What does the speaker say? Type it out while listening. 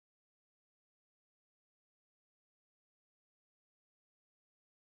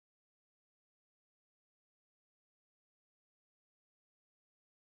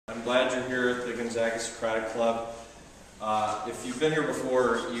I'm glad you're here at the Gonzaga Socratic Club. If you've been here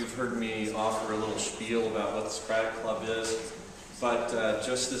before, you've heard me offer a little spiel about what the Socratic Club is. But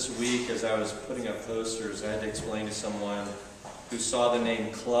just this week, as I was putting up posters, I had to explain to someone who saw the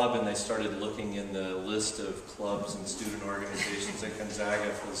name club and they started looking in the list of clubs and student organizations at Gonzaga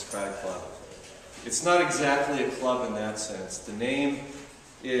for the Socratic Club. It's not exactly a club in that sense. The name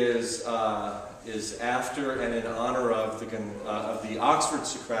is after and in honor of the Oxford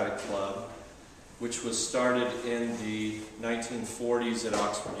Socratic Club, which was started in the 1940s at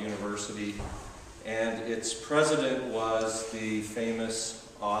Oxford University, and its president was the famous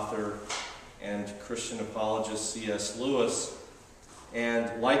author and Christian apologist C.S. Lewis.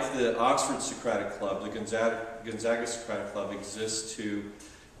 And like the Oxford Socratic Club, the Gonzaga Socratic Club exists to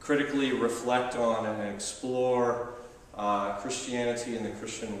critically reflect on and explore Christianity and the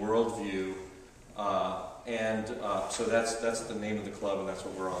Christian worldview. So that's the name of the club, and that's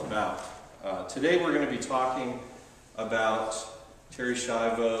what we're all about. Today we're going to be talking about Terri,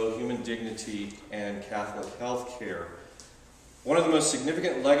 Schiavo, human dignity, and Catholic health care. One of the most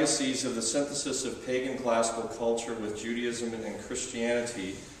significant legacies of the synthesis of pagan classical culture with Judaism and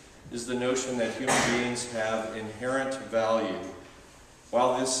Christianity is the notion that human beings have inherent value.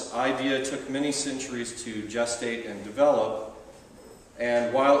 While this idea took many centuries to gestate and develop,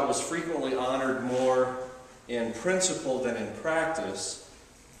 and while it was frequently honored more in principle than in practice,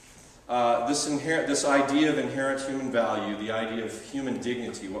 this idea of inherent human value, the idea of human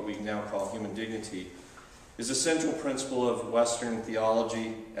dignity, what we now call human dignity, is a central principle of Western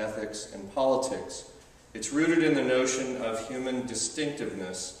theology, ethics, and politics. It's rooted in the notion of human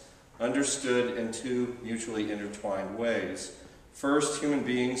distinctiveness, understood in two mutually intertwined ways. First, human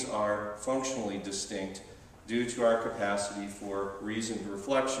beings are functionally distinct due to our capacity for reasoned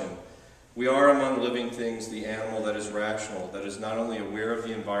reflection. We are among living things the animal that is rational, that is not only aware of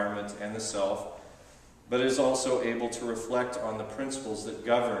the environment and the self, but is also able to reflect on the principles that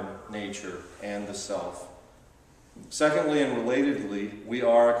govern nature and the self. Secondly, and relatedly, we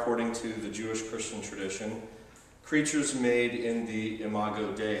are, according to the Jewish Christian tradition, creatures made in the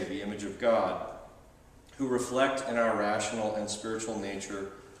imago Dei, the image of God, who reflect in our rational and spiritual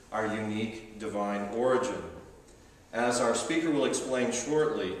nature our unique divine origin. As our speaker will explain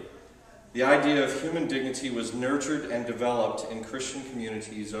shortly, the idea of human dignity was nurtured and developed in Christian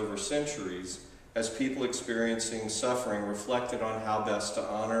communities over centuries as people experiencing suffering reflected on how best to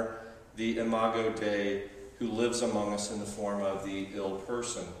honor the imago Dei who lives among us in the form of the ill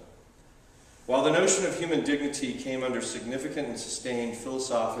person. While the notion of human dignity came under significant and sustained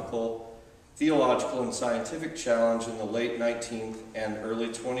philosophical, theological, and scientific challenge in the late 19th and early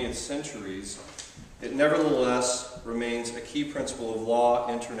 20th centuries, it nevertheless remains a key principle of law,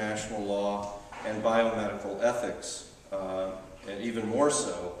 international law, and biomedical ethics, and even more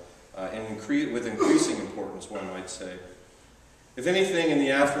so, with increasing importance, one might say. If anything, in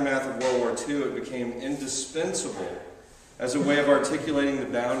the aftermath of World War II, it became indispensable as a way of articulating the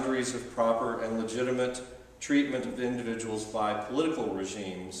boundaries of proper and legitimate treatment of individuals by political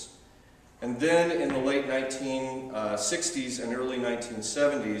regimes. And then in the late 1960s and early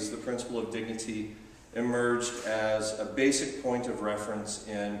 1970s, the principle of dignity emerged as a basic point of reference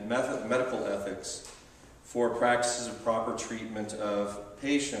in medical ethics for practices of proper treatment of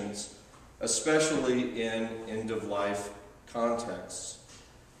patients, especially in end-of-life contexts.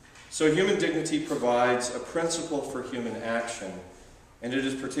 So human dignity provides a principle for human action, and it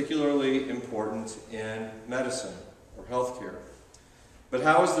is particularly important in medicine or healthcare. But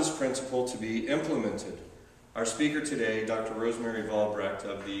how is this principle to be implemented? Our speaker today, Dr. Rosemary Volbrecht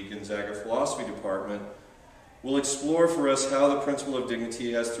of the Gonzaga Philosophy Department, will explore for us how the principle of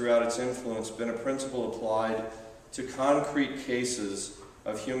dignity has throughout its influence been a principle applied to concrete cases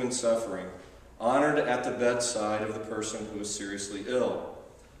of human suffering, honored at the bedside of the person who is seriously ill.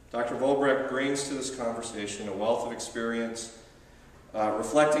 Dr. Volbrecht brings to this conversation a wealth of experience,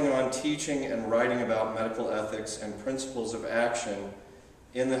 reflecting on teaching and writing about medical ethics and principles of action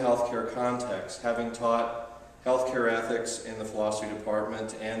in the healthcare context, having taught healthcare ethics in the philosophy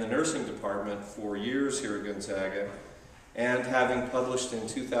department and the nursing department for years here at Gonzaga, and having published in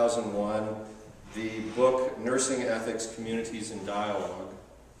 2001 the book Nursing Ethics, Communities in Dialogue.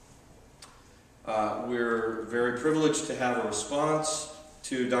 We're very privileged to have a response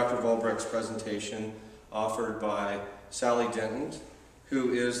to Dr. Volbrecht's presentation offered by Sally Denton,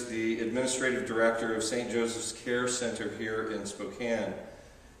 who is the Administrative Director of St. Joseph's Care Center here in Spokane.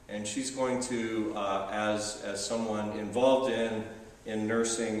 And she's going to, as someone involved in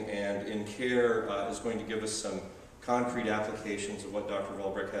nursing and in care, is going to give us some concrete applications of what Dr.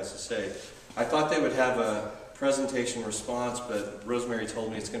 Volbrecht has to say. I thought they would have a presentation response, but Rosemary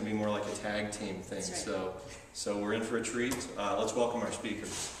told me it's going to be more like a tag team thing. That's right. So we're in for a treat. Let's welcome our speakers.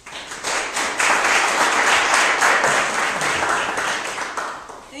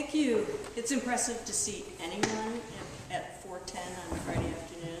 Thank you. It's impressive to see anyone at 4:10 on Friday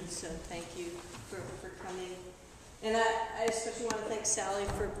afternoon, so thank you for coming. And I especially want to thank Sally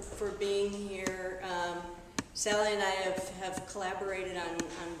for being here. Sally and I have collaborated on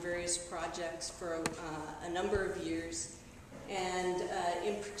various projects for a number of years, and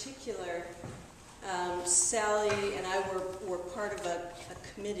in particular, Sally and I were part of a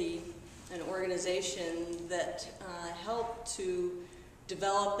committee, an organization that helped to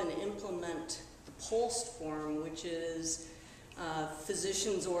develop and implement the POLST form, which is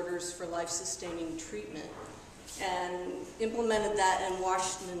physicians' orders for life-sustaining treatment, and implemented that in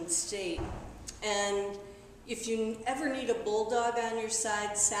Washington State. And if you ever need a bulldog on your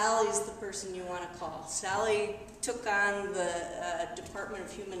side, Sally's the person you want to call. Sally took on the Department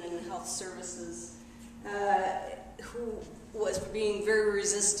of Human and Health Services, who was being very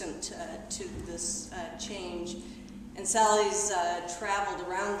resistant to this change. And Sally's traveled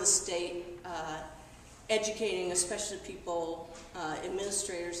around the state educating, especially people,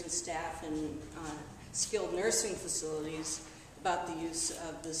 administrators and staff in skilled nursing facilities about the use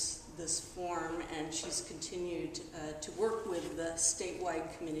of this form, and she's continued to work with the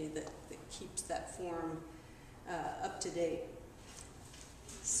statewide committee that keeps that form up to date.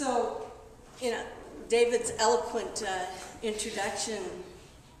 So, David's eloquent introduction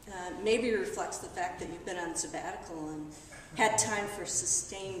maybe reflects the fact that you've been on sabbatical and had time for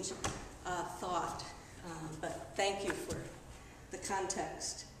sustained thought, but thank you for the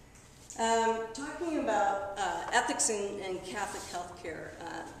context. Talking about ethics in Catholic healthcare,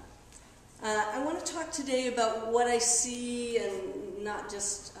 I want to talk today about what I see, and not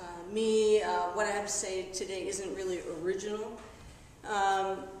just me. What I have to say today isn't really original,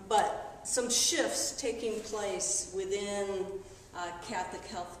 but some shifts taking place within Catholic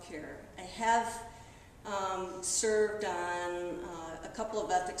healthcare. I have served on a couple of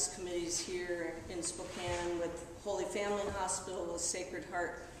ethics committees here in Spokane with Holy Family Hospital, with Sacred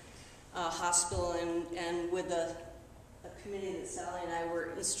Heart Hospital, and with a committee that Sally and I were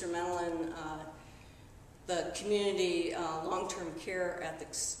instrumental in, the Community Long-Term Care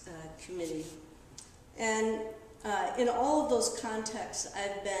Ethics Committee. And in all of those contexts,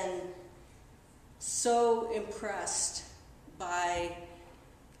 I've been so impressed by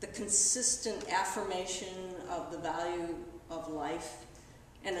the consistent affirmation of the value of life,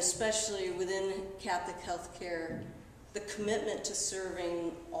 and especially within Catholic healthcare, the commitment to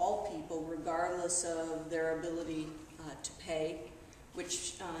serving all people regardless of their ability to pay,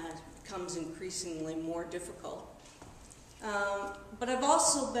 which becomes increasingly more difficult. But I've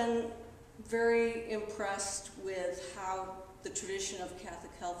also been very impressed with how the tradition of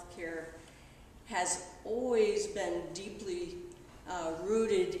Catholic healthcare has always been deeply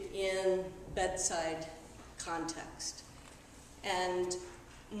rooted in bedside context. And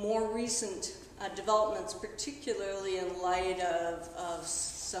more recent developments, particularly in light of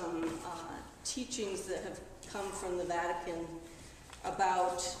some teachings that have come from the Vatican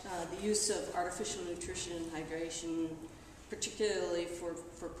about the use of artificial nutrition and hydration, particularly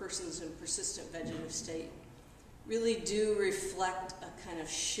for persons in persistent vegetative state, really do reflect a kind of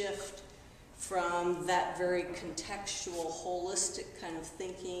shift from that very contextual, holistic kind of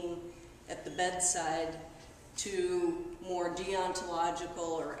thinking at the bedside to more deontological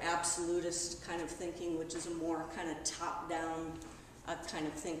or absolutist kind of thinking, which is a more kind of top-down kind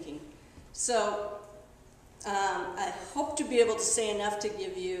of thinking. So I hope to be able to say enough to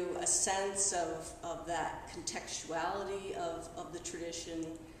give you a sense of that contextuality of the tradition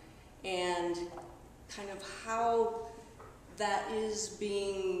and kind of how that is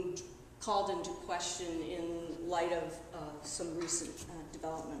being called into question in light of some recent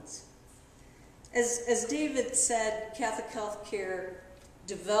developments. As David said, Catholic healthcare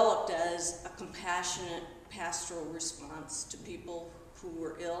developed as a compassionate pastoral response to people who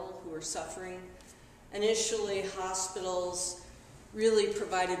were ill, who were suffering. Initially, hospitals really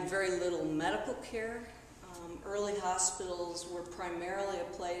provided very little medical care. Early hospitals were primarily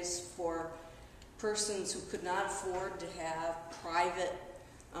a place for persons who could not afford to have private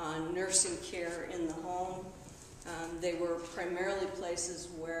nursing care in the home. They were primarily places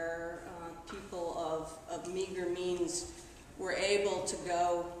where people of meager means were able to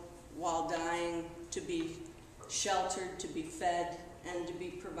go while dying, to be sheltered, to be fed, and to be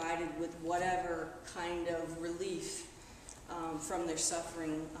provided with whatever kind of relief from their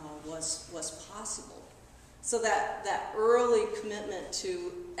suffering was possible. So that early commitment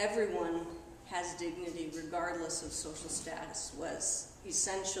to everyone has dignity regardless of social status was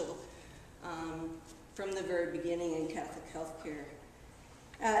essential from the very beginning in Catholic healthcare.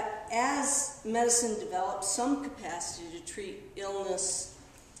 As medicine developed some capacity to treat illness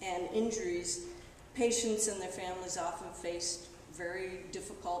and injuries, patients and their families often faced very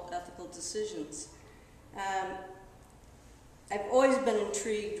difficult ethical decisions. I've always been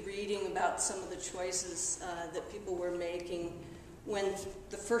intrigued reading about some of the choices that people were making when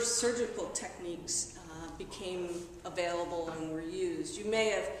the first surgical techniques became available and were used. You may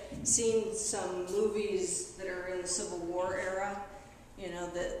have seen some movies that are in the Civil War era,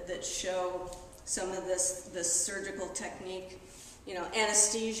 that show some of this surgical technique.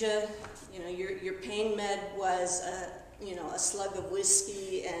 Anesthesia, your pain med was a slug of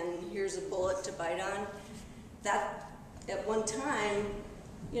whiskey and here's a bullet to bite on. That, at one time,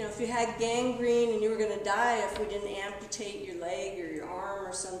 if you had gangrene and you were going to die if we didn't amputate your leg or your arm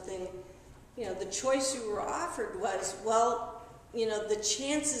or something, the choice you were offered was, well, the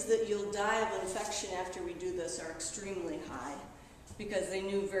chances that you'll die of infection after we do this are extremely high, because they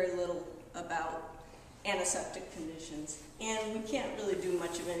knew very little about antiseptic conditions. And we can't really do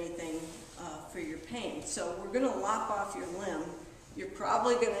much of anything for your pain. So we're going to lop off your limb. You're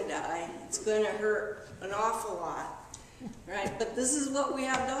probably going to die. It's going to hurt an awful lot, right? But this is what we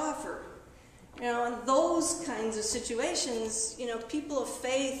have to offer. In those kinds of situations, people of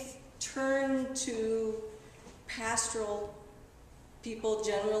faith turn to pastoral people,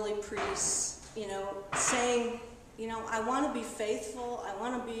 generally priests, saying, I want to be faithful. I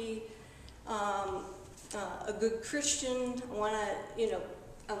want to be a good Christian.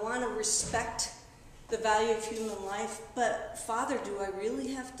 I want to respect the value of human life. But Father, do I really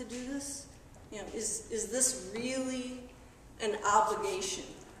have to do this? Is this really an obligation,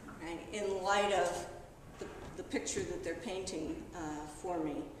 right, in light of the picture that they're painting for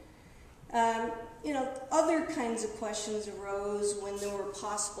me? Other kinds of questions arose when there were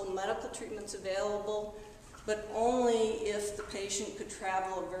possible medical treatments available, but only if the patient could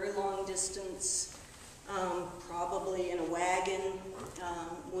travel a very long distance, probably in a wagon,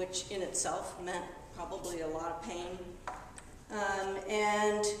 which in itself meant probably a lot of pain,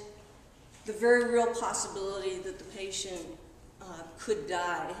 and the very real possibility that the patient could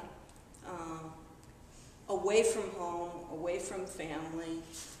die away from home, away from family.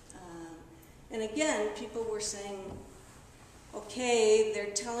 And again, people were saying, okay,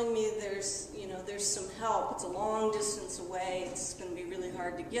 they're telling me there's some help. It's a long distance away. It's going to be really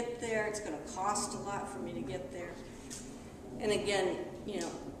hard to get there. It's going to cost a lot for me to get there. And again,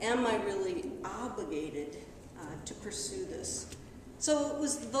 am I really obligated to pursue this? So it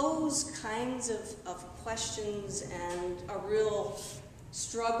was those kinds of questions and a real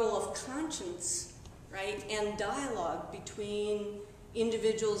struggle of conscience, right, and dialogue between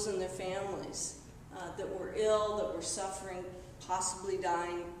individuals and their families that were ill, that were suffering, possibly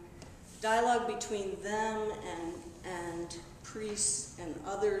dying. Dialogue between them and priests and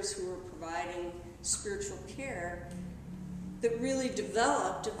others who were providing spiritual care that really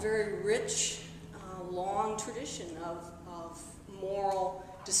developed a very rich, long tradition of moral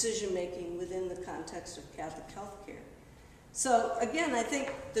decision-making within the context of Catholic healthcare. So again, I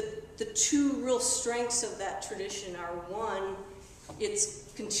think that the two real strengths of that tradition are, one,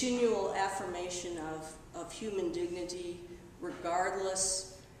 its continual affirmation of human dignity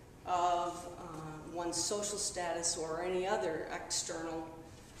regardless of one's social status or any other external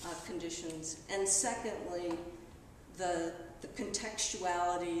conditions. And secondly, the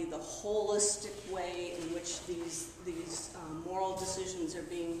contextuality, the holistic way in which these moral decisions are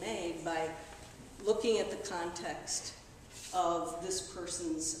being made by looking at the context of this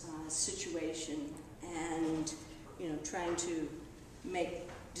person's situation and trying to make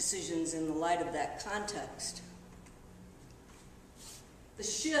decisions in the light of that context. The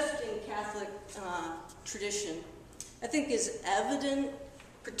shift in Catholic tradition, I think, is evident,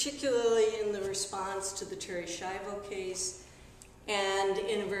 particularly in the response to the Terri Schiavo case and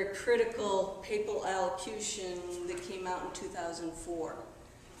in a very critical papal allocution that came out in 2004.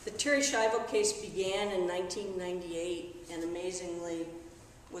 The Terri Schiavo case began in 1998 and amazingly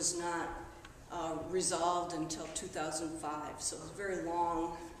was not resolved until 2005, so it was a very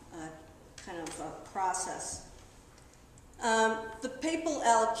long kind of process. The papal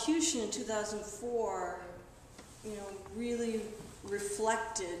allocution in 2004, really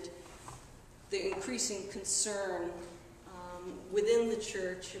reflected the increasing concern within the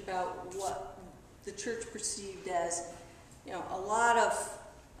church about what the church perceived as, a lot of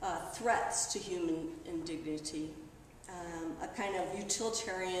threats to human indignity, a kind of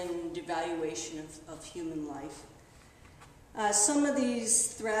utilitarian devaluation of human life. Some of these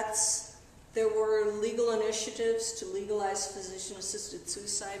threats There were legal initiatives to legalize physician-assisted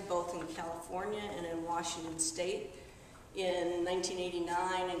suicide, both in California and in Washington State. In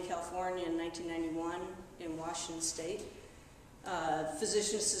 1989 in California, in 1991 in Washington State.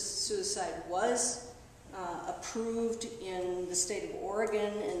 Physician-assisted suicide was approved in the state of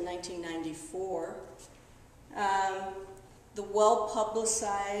Oregon in 1994. The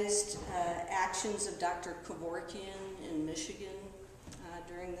well-publicized actions of Dr. Kevorkian in Michigan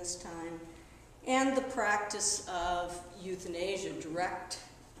during this time, and the practice of euthanasia, direct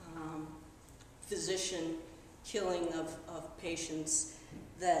physician killing of patients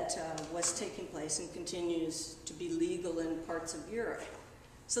that was taking place and continues to be legal in parts of Europe.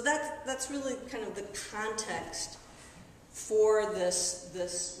 So that's really kind of the context for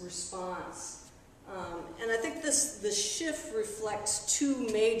this response. And I think this shift reflects two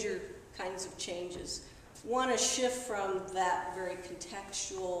major kinds of changes. One, a shift from that very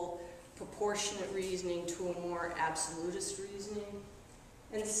contextual, proportionate reasoning to a more absolutist reasoning.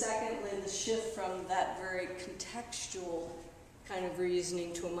 And secondly, the shift from that very contextual kind of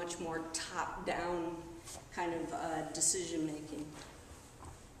reasoning to a much more top-down kind of decision-making.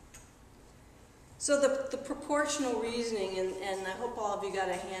 So the proportional reasoning, and I hope all of you got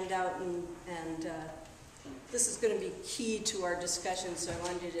a handout, and this is going to be key to our discussion, so I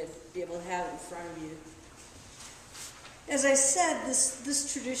wanted you to be able to have it in front of you. As I said,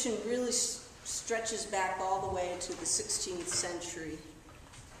 this tradition really stretches back all the way to the 16th century.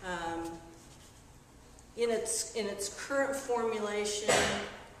 In its current formulation,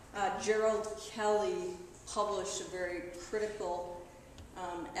 Gerald Kelly published a very critical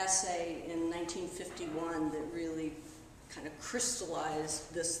essay in 1951 that really kind of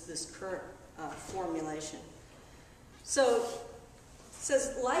crystallized this current formulation. So it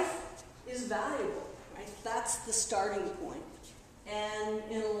says life is valuable, right? That's the starting point. And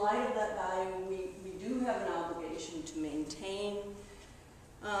in light of that value, we do have an obligation to maintain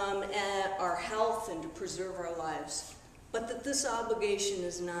our health and to preserve our lives, but that this obligation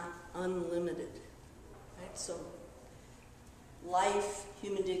is not unlimited, right? So life,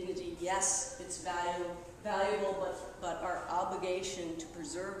 human dignity, yes, it's valuable, but our obligation to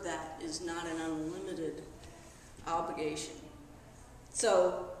preserve that is not an unlimited obligation.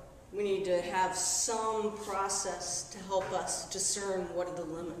 So we need to have some process to help us discern what are the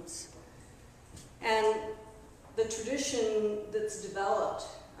limits. And the tradition that's developed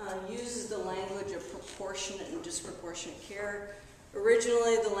uses the language of proportionate and disproportionate care.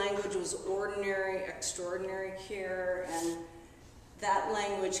 Originally, the language was ordinary, extraordinary care, and that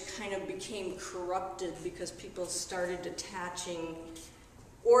language kind of became corrupted because people started attaching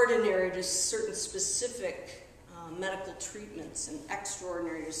ordinary to certain specific medical treatments and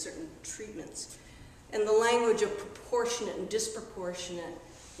extraordinary to certain treatments. And the language of proportionate and disproportionate,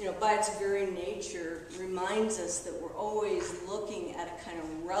 by its very nature, reminds us that we're always looking at a kind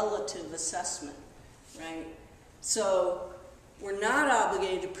of relative assessment, right? So we're not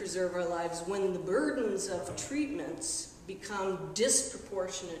obligated to preserve our lives when the burdens of treatments become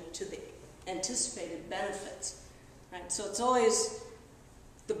disproportionate to the anticipated benefits, right? So it's always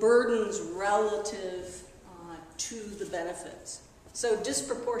the burdens relative to the benefits. So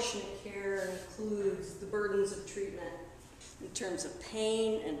disproportionate care includes the burdens of treatment in terms of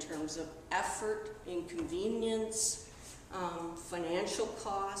pain, in terms of effort, inconvenience, financial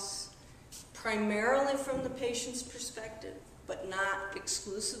costs, primarily from the patient's perspective, but not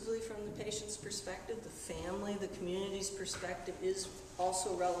exclusively from the patient's perspective. The family, the community's perspective is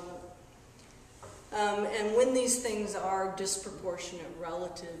also relevant. And when these things are disproportionate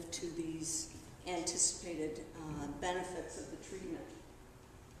relative to these anticipated benefits of the treatment.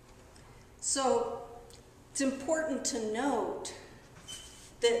 So it's important to note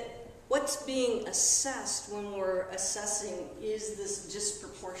that what's being assessed when we're assessing is this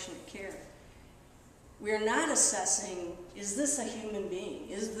disproportionate care. We're not assessing, is this a human being?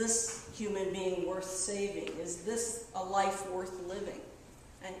 Is this human being worth saving? Is this a life worth living?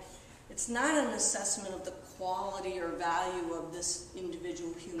 And it's not an assessment of the quality or value of this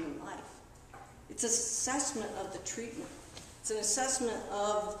individual human life. It's an assessment of the treatment. It's an assessment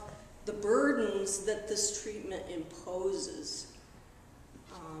of the burdens that this treatment imposes,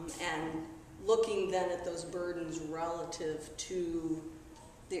 and looking then at those burdens relative to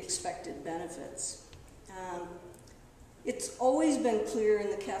the expected benefits. It's always been clear in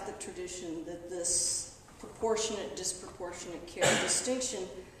the Catholic tradition that this proportionate, disproportionate care distinction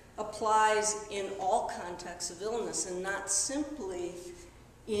applies in all contexts of illness and not simply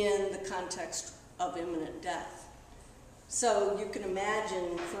in the context of imminent death. So you can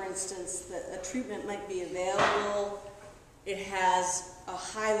imagine, for instance, that a treatment might be available It has a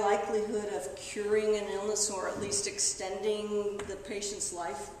high likelihood of curing an illness or at least extending the patient's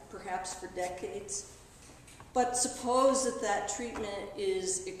life, perhaps for decades. But suppose that that treatment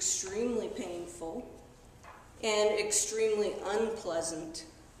is extremely painful and extremely unpleasant,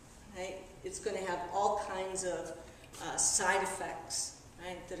 right? It's going to have all kinds of side effects,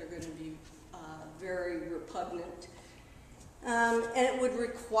 right, that are going to be very repugnant. And it would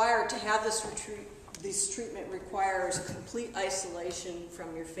require, to have this treatment requires complete isolation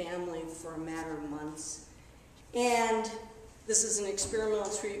from your family for a matter of months. And this is an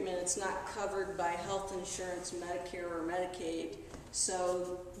experimental treatment. It's not covered by health insurance, Medicare, or Medicaid.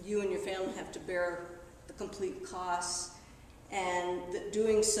 So you and your family have to bear the complete costs. And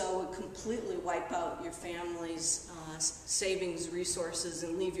doing so would completely wipe out your family's savings resources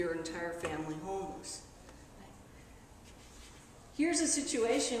and leave your entire family homeless. Here's a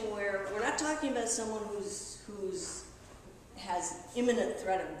situation where we're not talking about someone who's has imminent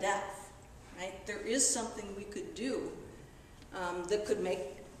threat of death, right? There is something we could do that could make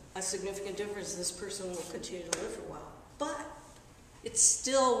a significant difference. This person will continue to live for a while. But it's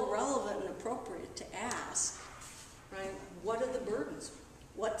still relevant and appropriate to ask, right, what are the burdens?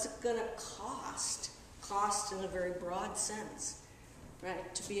 What's it going to cost? Cost in a very broad sense,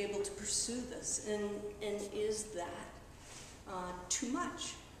 right, to be able to pursue this. And is that too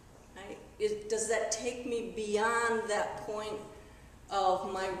much? Right? Does that take me beyond that point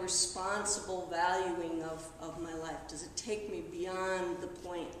of my responsible valuing of my life? Does it take me beyond the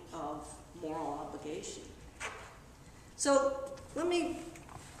point of moral obligation? So let me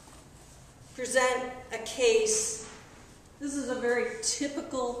present a case. This is a very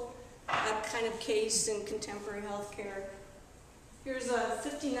typical kind of case in contemporary healthcare. Here's a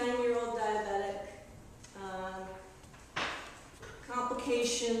 59-year-old diabetic.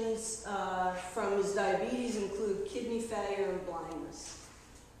 Complications from his diabetes include kidney failure and blindness.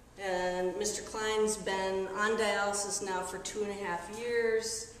 And Mr. Klein's been on dialysis now for 2.5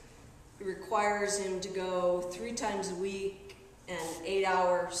 years. It requires him to go 3 times a week and 8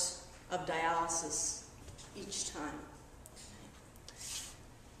 hours of dialysis each time.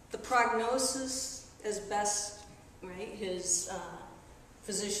 The prognosis, as best, right, his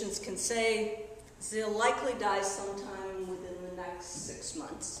physicians can say, is he'll likely die sometime within the next 6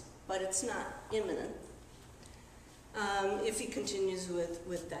 months, but it's not imminent if he continues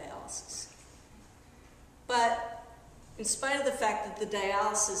with dialysis. But in spite of the fact that the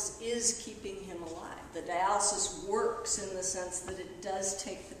dialysis is keeping him alive, the dialysis works in the sense that it does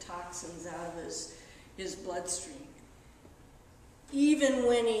take the toxins out of his bloodstream. Even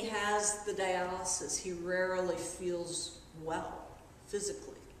when he has the dialysis, he rarely feels well physically.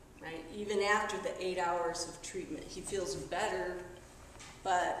 Right? Even after the 8 hours of treatment, he feels better,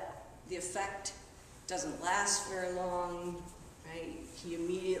 but the effect doesn't last very long. Right? He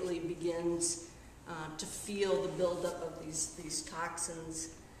immediately begins to feel the buildup of these toxins,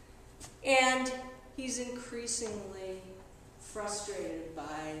 and he's increasingly frustrated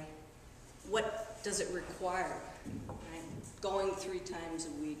by what does it require. Right? Going 3 times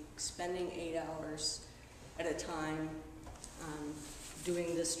a week, spending 8 hours at a time.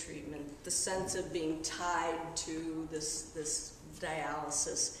 Doing this treatment, the sense of being tied to this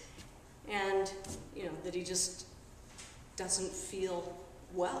dialysis, and that he just doesn't feel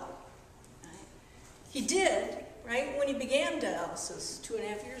well. Right? He did, right, when he began dialysis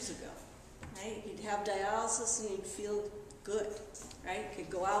 2.5 years ago. Right? He'd have dialysis and he'd feel good. Right?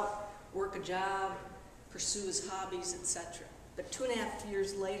 He'd go out, work a job, pursue his hobbies, etc. But 2.5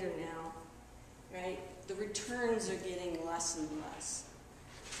 years later now, right, the returns are getting less and less.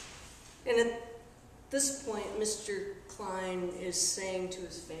 And at this point, Mr. Klein is saying to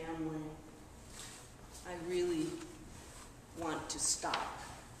his family, I really want to stop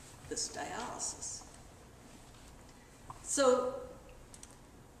this dialysis. So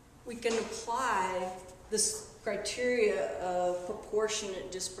we can apply this criteria of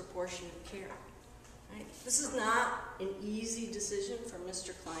proportionate, disproportionate care. Right? This is not an easy decision for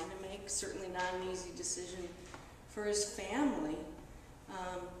Mr. Klein to make, certainly not an easy decision for his family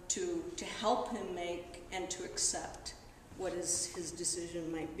to help him make and to accept what his decision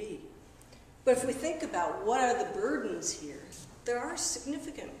might be. But if we think about what are the burdens here, there are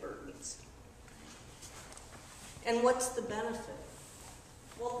significant burdens. And what's the benefit?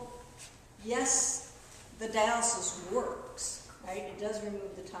 Well, yes, the dialysis works, right? It does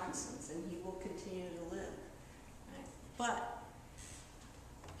remove the toxins, and he will continue to live. Right? But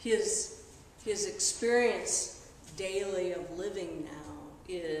his experience daily of living now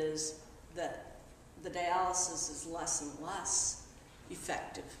is that the dialysis is less and less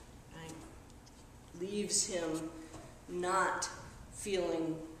effective, right? Leaves him not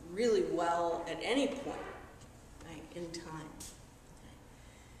feeling really well at any point, right, in time.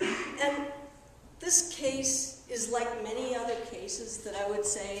 And this case is like many other cases that I would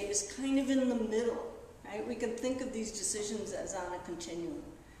say is kind of in the middle, right? We can think of these decisions as on a continuum.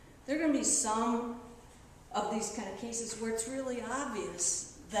 There are going to be some of these kind of cases where it's really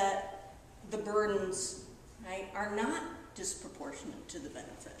obvious that the burdens, right, are not disproportionate to the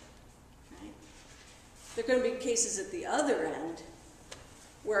benefit, right? There are going to be cases at the other end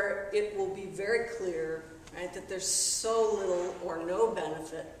where it will be very clear, right, that there's so little or no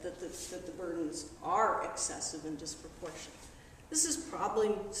benefit that the burdens are excessive and disproportionate. This is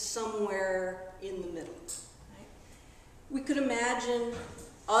probably somewhere in the middle, right? We could imagine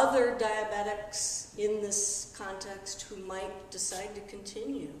other diabetics in this context who might decide to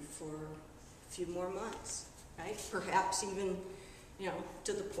continue for a few more months, right? Perhaps even,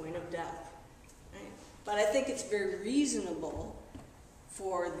 to the point of death, right? But I think it's very reasonable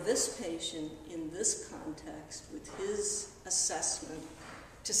for this patient in this context with his assessment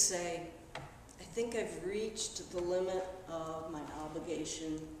to say, I think I've reached the limit of my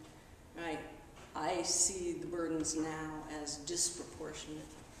obligation, right? I see the burdens now as disproportionate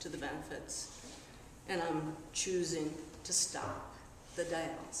to the benefits, and I'm choosing to stop the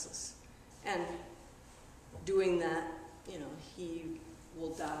dialysis. And doing that, he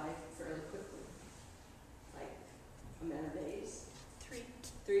will die fairly quickly, like a matter of days.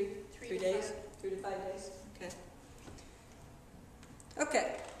 3 days? 3 to 5 days? Okay.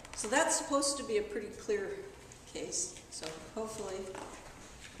 Okay, so that's supposed to be a pretty clear case, so hopefully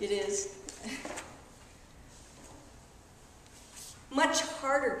it is. Much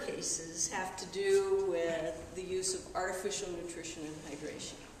harder cases have to do with the use of artificial nutrition and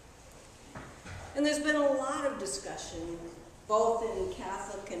hydration. And there's been a lot of discussion, both in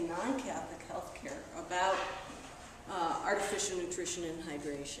Catholic and non-Catholic healthcare, about artificial nutrition and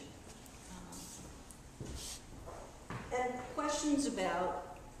hydration. And questions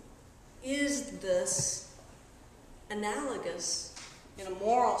about, is this analogous in a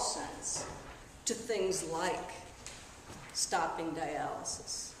moral sense to things like stopping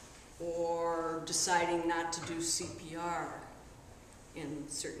dialysis or deciding not to do CPR in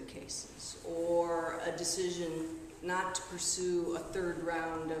certain cases, or a decision not to pursue a third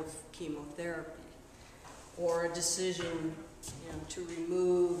round of chemotherapy, or a decision to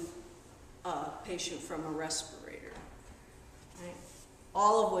remove a patient from a respirator, right?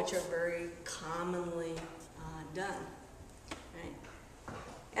 All of which are very commonly done, right?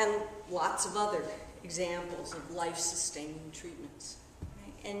 And lots of other examples of life-sustaining treatments,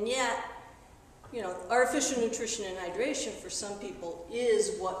 right? And yet, artificial nutrition and hydration for some people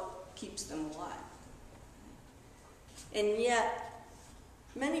is what keeps them alive. And yet,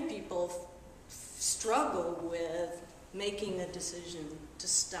 many people struggle with making a decision to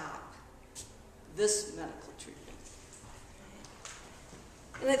stop this medical treatment.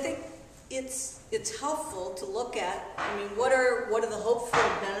 And I think it's helpful to look at, what are the hopeful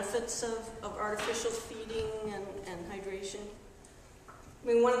benefits of artificial feeding and hydration?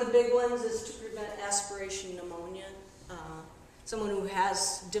 One of the big ones is to prevent aspiration pneumonia. Someone who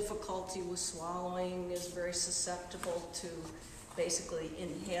has difficulty with swallowing is very susceptible to basically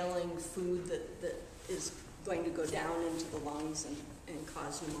inhaling food that is going to go down into the lungs and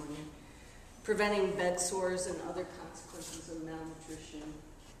cause pneumonia. Preventing bed sores and other consequences of malnutrition.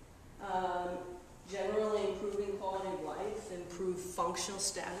 Generally improving quality of life, improve functional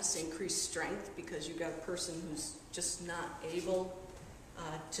status, increase strength, because you've got a person who's just not able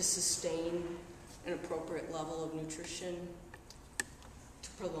to sustain an appropriate level of nutrition, to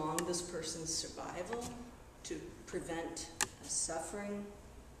prolong this person's survival, to prevent suffering.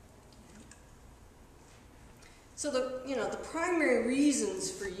 So the primary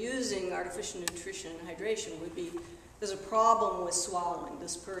reasons for using artificial nutrition and hydration would be there's a problem with swallowing.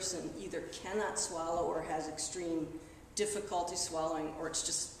 This person either cannot swallow or has extreme difficulty swallowing, or it's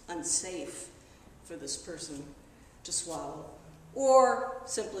just unsafe for this person to swallow, or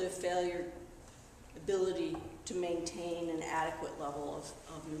simply a failure ability to maintain an adequate level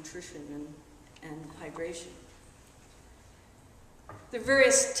of nutrition and hydration. There are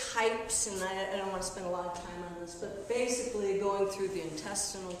various types, and I don't want to spend a lot of time on this, but basically going through the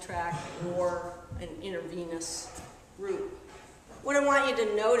intestinal tract or an intravenous route. What I want you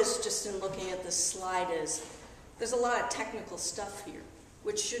to notice just in looking at this slide is there's a lot of technical stuff here,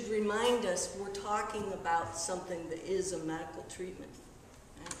 which should remind us we're talking about something that is a medical treatment.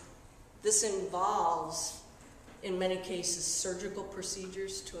 Right? This involves, in many cases, surgical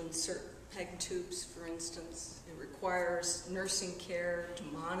procedures to insert PEG tubes, for instance. It requires nursing care to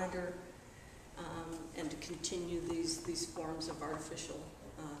monitor and to continue these forms of artificial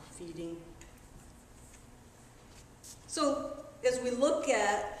feeding. So as we look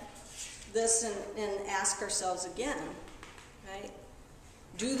at this and ask ourselves again, right,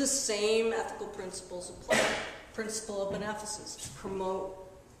 do the same ethical principles apply? Principle of beneficence, to promote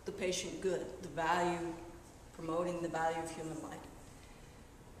the patient good, the value, promoting the value of human life.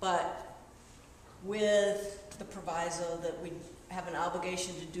 But with the proviso that we have an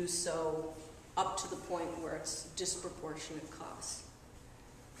obligation to do so up to the point where it's disproportionate costs.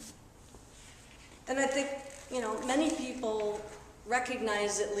 And I think, many people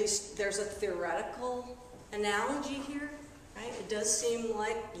recognize at least there's a theoretical analogy here, right? It does seem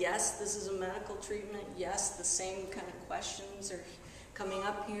like, yes, this is a medical treatment, yes, the same kind of questions are coming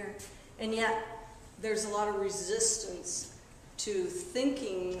up here, and yet there's a lot of resistance to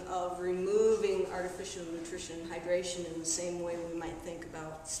thinking of removing artificial nutrition and hydration in the same way we might think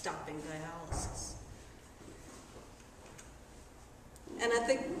about stopping dialysis. And I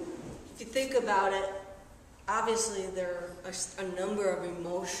think if you think about it, obviously there are a number of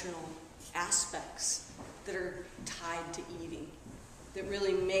emotional aspects that are tied to eating that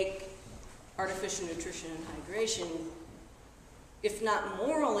really make artificial nutrition and hydration, if not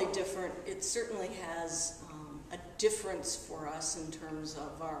morally different, it certainly has a difference for us in terms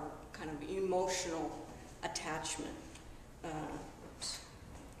of our kind of emotional attachment.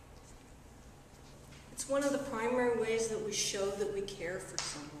 It's one of the primary ways that we show that we care for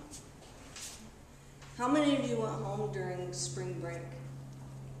someone. How many of you went home during spring break?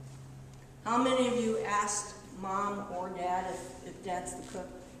 How many of you asked mom or dad, if dad's the cook,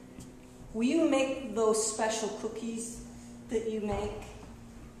 will you make those special cookies that you make?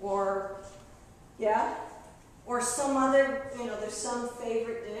 Or, yeah? Or some other, there's some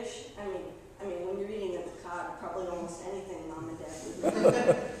favorite dish. I mean, when you're eating at the cot, probably almost anything mom and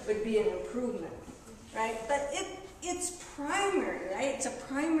dad would be an improvement, right? But it's primary, right? It's a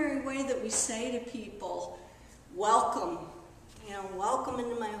primary way that we say to people, welcome, welcome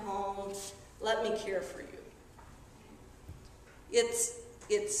into my home, let me care for you.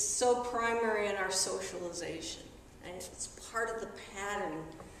 It's so primary in our socialization, right? It's part of the pattern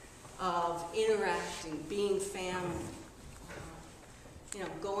of interacting, being family,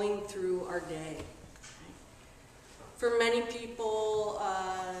 going through our day. For many people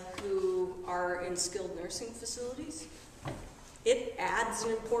who are in skilled nursing facilities, it adds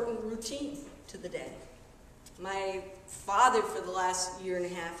an important routine to the day. My father, for the last year and a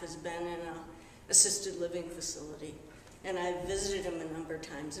half, has been in an assisted living facility, and I've visited him a number of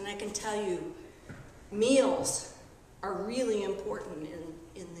times, and I can tell you, meals are really important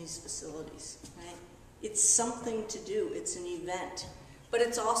in these facilities, right? It's something to do, it's an event, but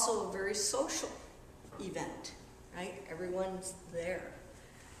it's also a very social event, right? Everyone's there.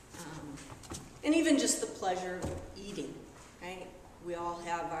 And even just the pleasure of eating, right? We all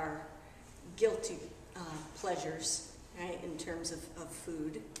have our guilty pleasures, right, in terms of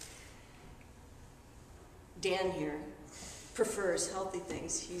food. Dan here prefers healthy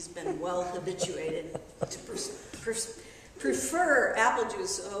things. He's been well habituated to prefer apple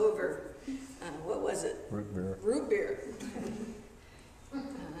juice over, what was it? Root beer. Root beer.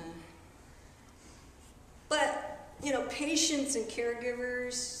 But, patients and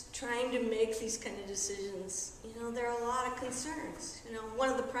caregivers trying to make these kind of decisions, there are a lot of concerns. One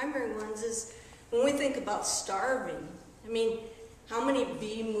of the primary ones is when we think about starving, how many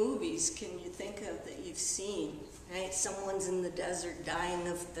B movies can you think of that you've seen, right? Someone's in the desert dying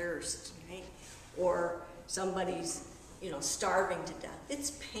of thirst, right? Or somebody's, starving to death.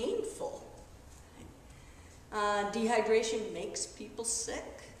 It's painful. Right? Dehydration makes people sick.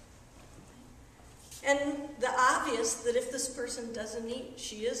 And the obvious that if this person doesn't eat,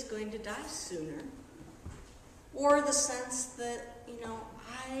 she is going to die sooner. Or the sense that,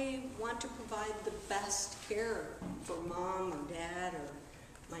 I want to provide the best care for mom or dad or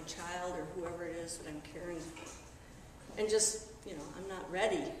my child or whoever it is that I'm caring for. And just, I'm not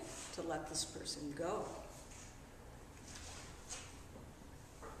ready to let this person go.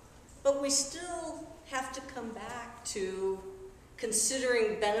 But we still have to come back to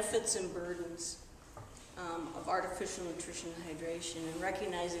considering benefits and burdens of artificial nutrition and hydration, and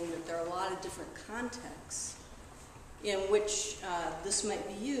recognizing that there are a lot of different contexts in which this might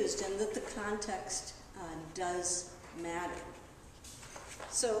be used, and that the context does matter.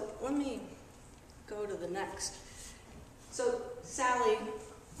 So let me go to the next. So Sally,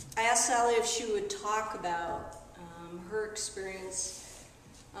 I asked Sally if she would talk about her experience.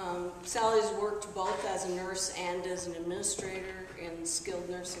 Sally's worked both as a nurse and as an administrator in skilled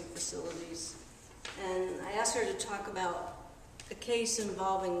nursing facilities. And I asked her to talk about a case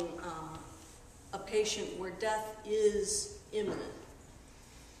involving a patient where death is imminent?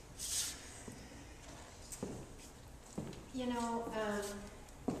 You know,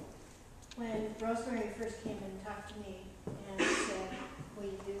 when Rosemary first came and talked to me and said, will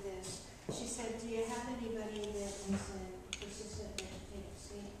you do this? She said, do you have anybody that is in persistent vegetative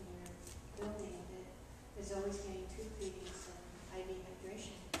state in your building that is always getting tube feedings and IV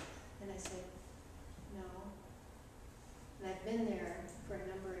hydration? And I said, no. And I've been there for a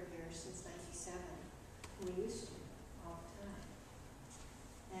number of years, since '97. We used to, all the time.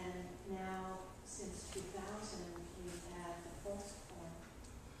 And now, since 2000, we've had the pulse form,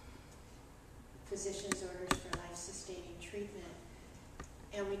 physician's orders for life-sustaining treatment.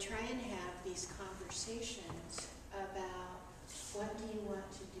 And we try and have these conversations about what do you want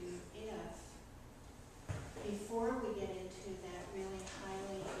to do if, before we get into that really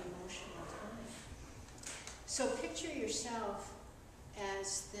highly emotional time. So picture yourself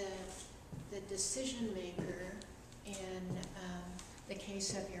as the decision maker in the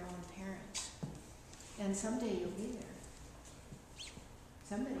case of your own parents. And someday you'll be there.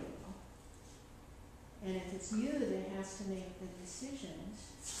 Somebody will. And if it's you that has to make the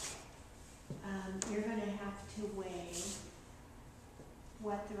decisions, you're going to have to weigh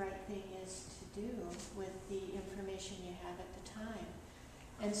what the right thing is to do with the information you have at the time.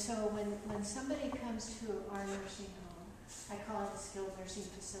 And so when somebody comes to our nursing home, I call it a skilled nursing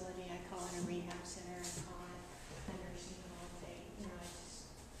facility, I call it a rehab center, I call it a nursing home. I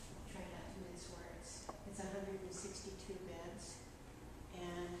just try not to mince words. It's 162 beds,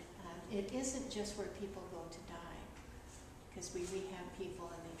 and it isn't just where people go to die, because we rehab people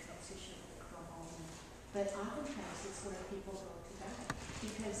and they transition and go home. But oftentimes it's where people go to die,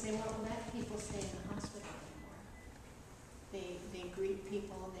 because they won't let people stay in the hospital anymore. They greet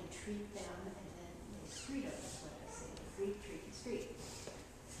people, they treat them, and then they street them, is what I say. They treat, street.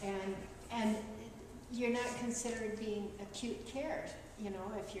 And you're not considered being acute care,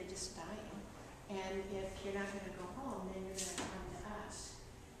 if you're just dying. And if you're not going to go home, then you're going to come to us.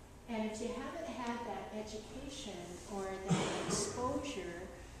 And if you haven't had that education or that exposure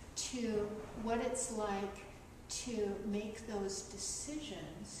to what it's like to make those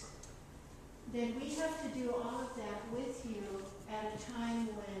decisions, then we have to do all of that with you at a time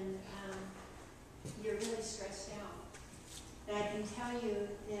when you're really stressed out. And I can tell you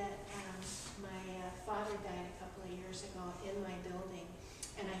that my father died a couple of years ago in my building,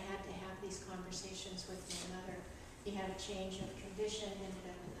 and I had to have these conversations with my mother. He had a change of condition, ended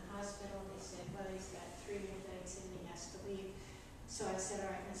up in the hospital. They said, well, he's got 3 nights and he has to leave. So I said,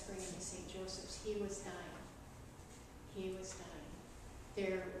 all right, let's bring him to St. Joseph's. He was dying. He was dying.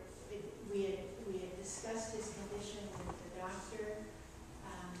 We had discussed his condition with the doctor.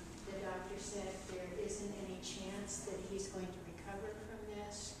 The doctor said there isn't any chance that he's going to recover from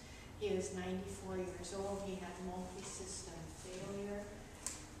this. He was 94 years old. He had multi-system failure.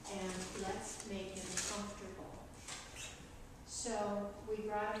 And let's make him comfortable. So we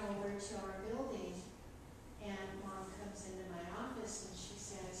brought him over to our building, and Mom comes into my office and she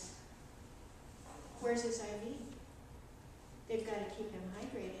says, where's his IV? They've got to keep him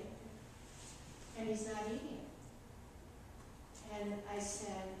hydrated, and he's not eating. And I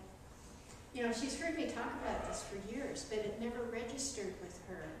said, she's heard me talk about this for years, but it never registered with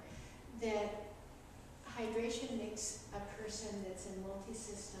her that hydration makes a person that's in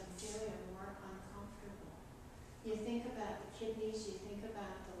multi-system failure more uncomfortable. You think about the kidneys, you think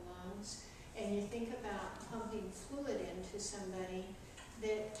about the lungs, and you think about pumping fluid into somebody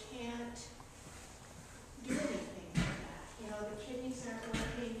that can't do anything with that. The kidneys aren't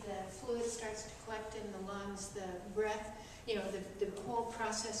working, the fluid starts to collect in the lungs, the breath, the whole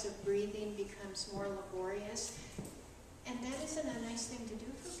process of breathing becomes more laborious. And that isn't a nice thing to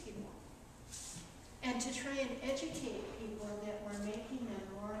do for people. And to try and educate people that we're making them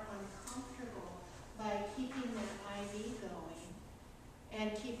more uncomfortable by keeping that IV going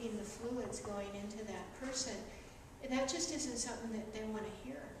and keeping the fluids going into that person, that just isn't something that they want to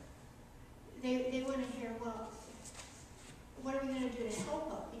hear. They want to hear, well, what are we going to do to help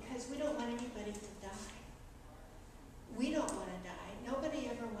them? Because we don't want anybody to die. We don't want to die. Nobody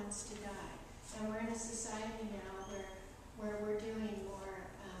ever wants to die. And we're in a society now where we're doing more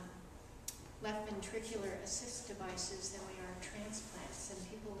left ventricular assist devices than we are transplants, and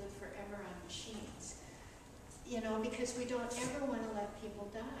people live forever on machines. Because we don't ever want to let people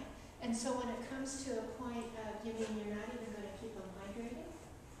die. And so when it comes to a point of, you mean you're not even going to keep them hydrated?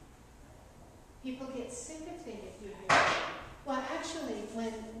 People get sick if they get dehydrated. Well, actually,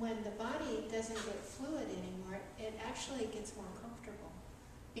 when the body doesn't get fluid anymore, it actually gets more comfortable,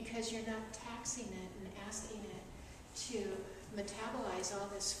 because you're not taxing it and asking it to metabolize all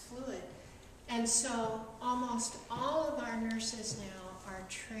this fluid. And so almost all of our nurses now are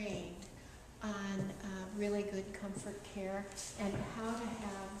trained on really good comfort care and how to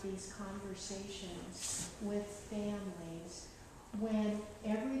have these conversations with families when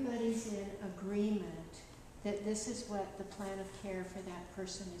everybody's in agreement that this is what the plan of care for that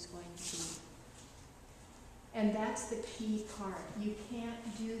person is going to be. And that's the key part. You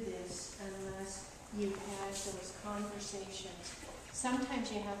can't do this unless you've had those conversations.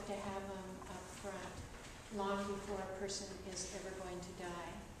 Sometimes you have to have them up front, long before a person is ever going to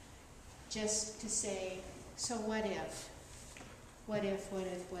die. Just to say, so what if? What if, what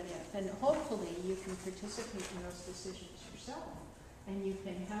if, what if? And hopefully you can participate in those decisions yourself. And you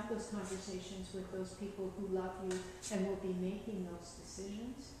can have those conversations with those people who love you and will be making those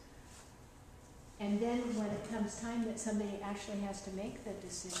decisions. And then when it comes time that somebody actually has to make the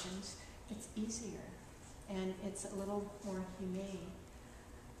decisions, it's easier and it's a little more humane.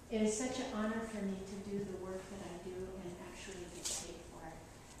 It is such an honor for me to do the work that I do and actually get paid for it.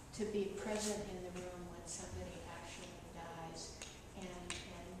 To be present in the room when somebody actually dies and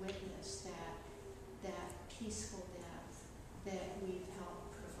witness that peaceful death that we've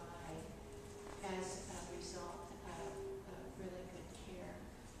helped provide as a result of really good care.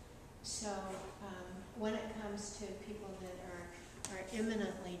 So when it comes to people that are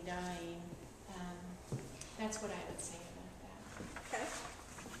imminently dying, that's what I would say about that.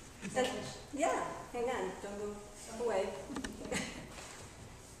 Okay. And, yeah, hang on, don't go away.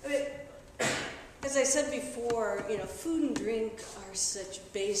 I mean, as I said before, you know, food and drink are such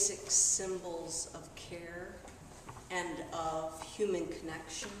basic symbols of care and of human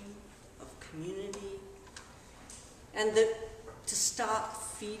connection, of community, and that to stop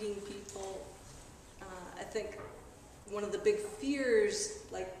feeding people, I think one of the big fears,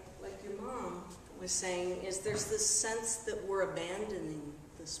 like your mom was saying, is there's this sense that we're abandoning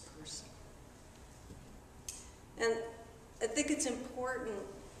this person. And I think it's important,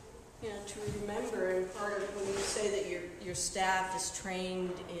 you know, to remember, and part of when you say that your staff is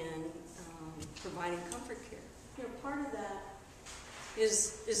trained in providing comfort care, you know, part of that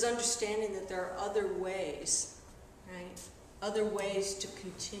is understanding that there are other ways, right? Other ways to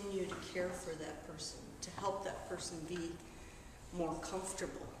continue to care for that person, to help that person be more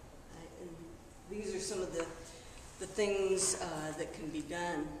comfortable. Right? And these are some of the things that can be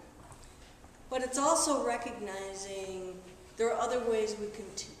done. But it's also recognizing there are other ways we can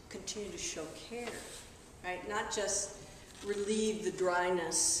continue to show care, right? Not just relieve the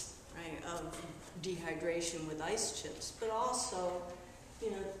dryness, right, of dehydration with ice chips, but also, you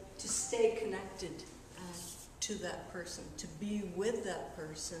know, to stay connected to that person, to be with that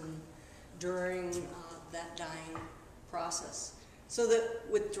person during that dying process. So that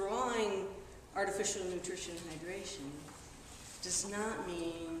withdrawing artificial nutrition and hydration does not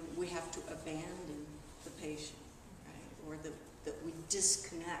mean we have to abandon the patient, right? Or that we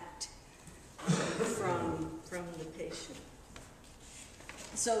disconnect from the patient.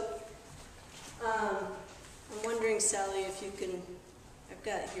 So I'm wondering, Sally, if you can, I've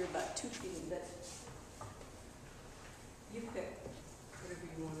got here about tube feeding, but you pick whatever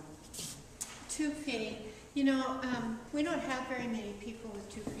you want to. Tube feeding. You know, we don't have very many people with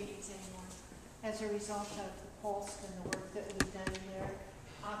tube feedings anymore as a result of the pulse and the work that we've done there.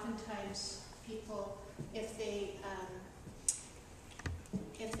 Oftentimes people, if they,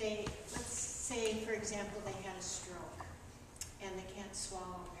 let's say, for example, they had a stroke and they can't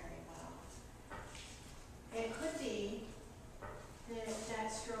swallow very well. It could be that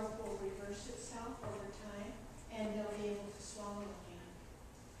that stroke will reverse itself over time and they'll be able to swallow again.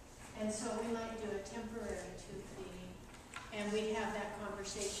 And so we might do a temporary tube feeding, and we have that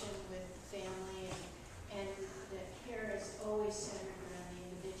conversation with the family, and the care is always centered around the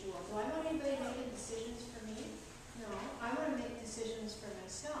individual. Do I want anybody making decisions for me? No, I want to make decisions for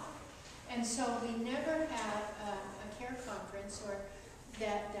myself. And so we never have a care conference or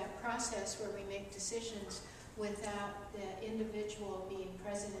that process where we make decisions without the individual being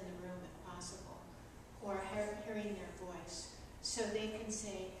present in the room if possible, or hearing their voice, so they can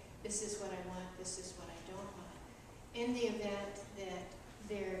say, this is what I want, this is what I don't want. In the event that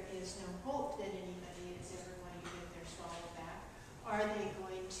there is no hope that anybody is ever going to get their swallow back, are they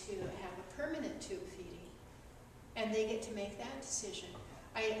going to have a permanent tube feeding? And they get to make that decision.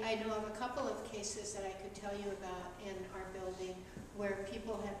 I know of a couple of cases that I could tell you about in our building where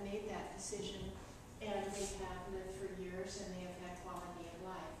people have made that decision and they have lived for years and they have had quality of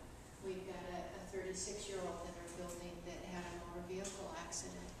life. We've got a 36-year-old in our building that had a motor vehicle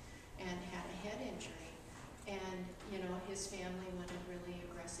accident and had a head injury. And, you know, his family wanted really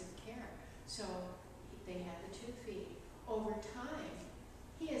aggressive care. So they had the tube feeding. Over time,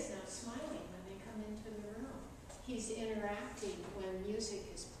 he is now smiling when he's interacting when music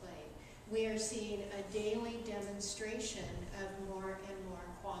is played. We are seeing a daily demonstration of more and more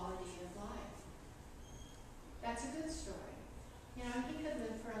quality of life. That's a good story. You know, he could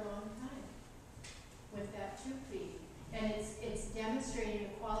live for a long time with that tube feeding. And it's demonstrating a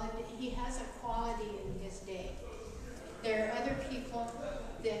quality. He has a quality in his day. There are other people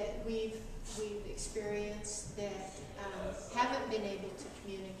that we've experienced that haven't been able to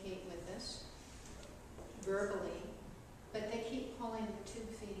communicate with us verbally, but they keep pulling the tube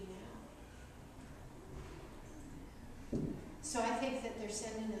feeding out. So I think that they're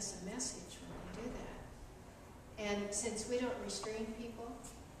sending us a message when they do that. And since we don't restrain people,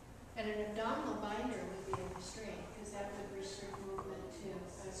 and an abdominal binder would be a restraint, because that would restrict movement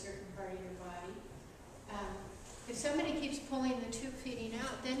to a certain part of your body. If somebody keeps pulling the tube feeding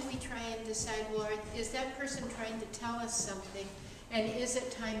out, then we try and decide, well, is that person trying to tell us something? And is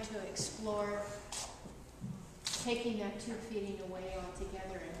it time to explore taking that tube feeding away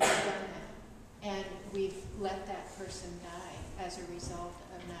altogether? And we've done that. And we've let that person die as a result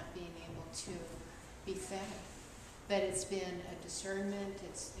of not being able to be fed. But it's been a discernment,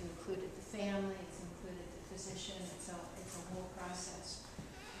 it's included the family, it's included the physician, it's a whole process.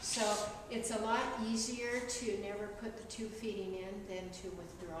 So it's a lot easier to never put the tube feeding in than to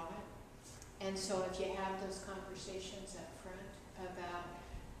withdraw it. And so if you have those conversations up front about,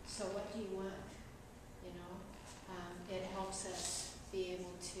 so what do you want? You know, it helps us be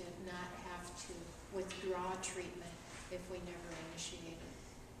able to not have to withdraw treatment if we never initiate it.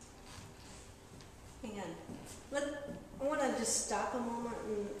 Hang on. I want to just stop a moment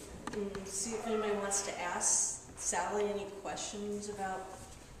and see if anybody wants to ask Sally any questions about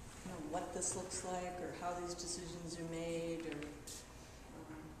what this looks like or how these decisions are made. Or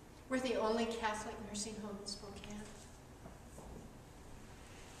We're the only Catholic nursing home in Spokane.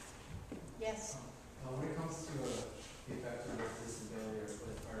 Yes? When it comes to the effect of disability or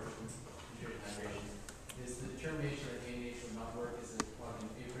with artificial hydration, is the determination that ADH would not work, is it a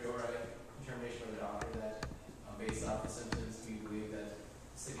priori determination of the doctor that based off the symptoms we believe that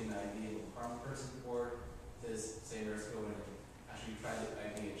sticking the IV will harm the person, or does, say, nurse go in and actually try the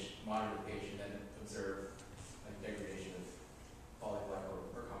IVH, monitor the patient, and observe like degradation of quality of life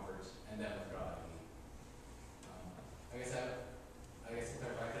or comfort, and then withdraw IV? I guess to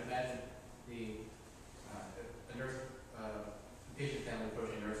clarify, I can imagine a nurse, patient family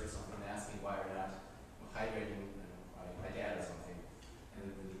approaching a nurse or something and asking why we're not hydrating my dad or something,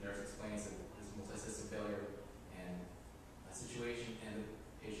 and the nurse explains that there's multi-system failure and a situation, and the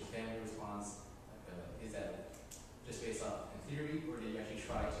patient family responds, is that just based off in theory, or did you actually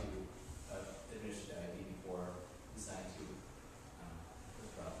try to administer the IV before deciding to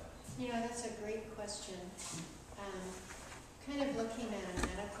withdraw that? You know, that's a great question. Kind of looking at a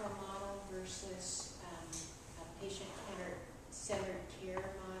medical model versus a patient-centered care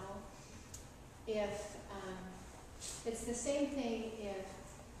model. If it's the same thing if,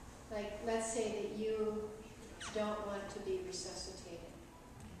 like, let's say that you don't want to be resuscitated.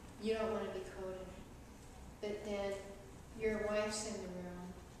 You don't want to be coded. But then your wife's in the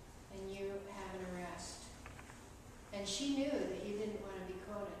room and you have an arrest. And she knew that you didn't want to be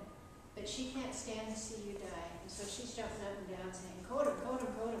coded. But she can't stand to see you die. And so she's jumping up and down saying, code him, code him,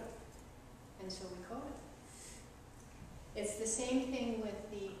 code him. And so we code him. It's the same thing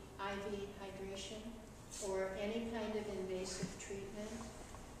with the IV hydration or any kind of invasive treatment.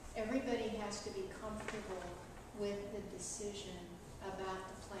 Everybody has to be comfortable with the decision about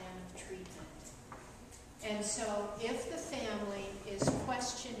the plan of treatment. And so if the family is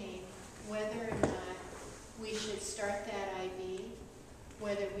questioning whether or not we should start that IV,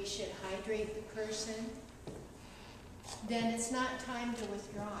 whether we should hydrate the person, then it's not time to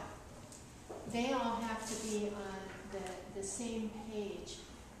withdraw it. They all have to be on the same page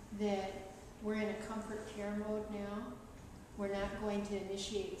that we're in a comfort care mode now. We're not going to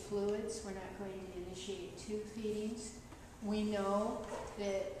initiate fluids. We're not going to initiate tube feedings. We know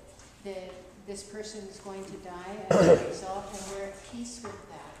that this person is going to die as a result, and we're at peace with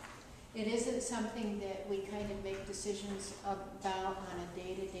that. It isn't something that we kind of make decisions about on a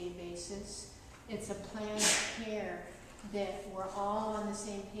day-to-day basis. It's a plan of care that we're all on the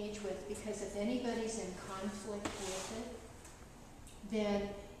same page with, because if anybody's in conflict with it, then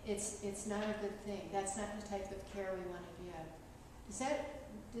it's not a good thing. That's not the type of care we want to give.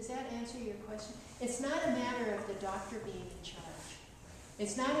 Does that answer your question? It's not a matter of the doctor being in charge.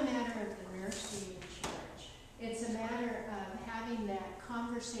 It's not a matter of the nurse being in charge. It's a matter of having that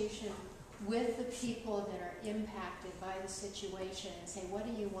conversation with the people that are impacted by the situation and say, what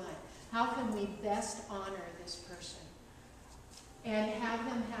do you want? How can we best honor this person? And have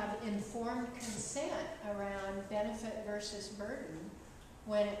them have informed consent around benefits versus burden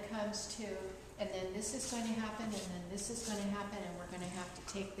when it comes to, and then this is going to happen, and then this is going to happen, and we're going to have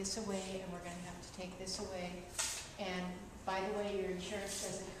to take this away, and we're going to have to take this away. And by the way, your insurance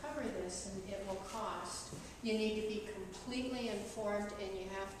doesn't cover this, and it will cost. You need to be completely informed, and you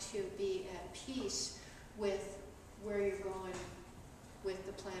have to be at peace with where you're going with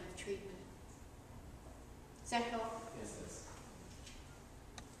the plan of treatment. Does that help? Yes, yes.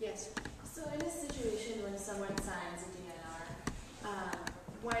 Yes. So in a situation when someone signs a DNR,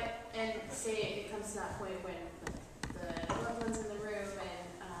 and say it comes to that point when the loved one's in the room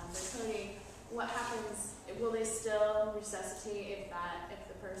and they're coding, what happens? Will they still resuscitate if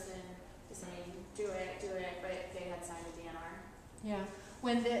the person is saying do it, but they had signed a DNR? Yeah.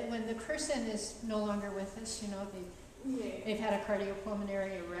 When the person is no longer with us, they've had a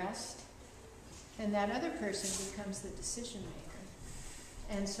cardiopulmonary arrest, and that other person becomes the decision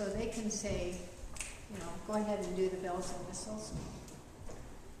maker. And so they can say, go ahead and do the bells and whistles.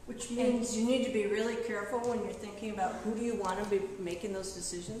 Which means you need to be really careful when you're thinking about who do you want to be making those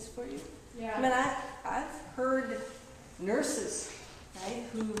decisions for you. Yeah. I mean, I've heard nurses, right,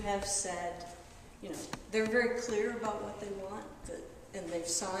 who have said, they're very clear about what they want, and they've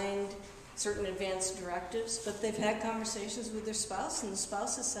signed certain advanced directives, but they've had conversations with their spouse, and the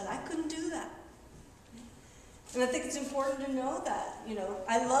spouse has said, I couldn't do that. And I think it's important to know that,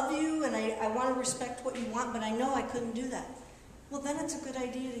 I love you and I want to respect what you want, but I know I couldn't do that. Well, then it's a good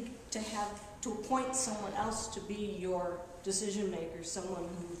idea to appoint someone else to be your decision maker, someone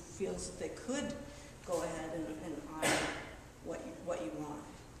who feels that they could go ahead and honor what you want.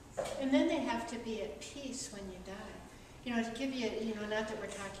 And then they have to be at peace when you die. To give you, not that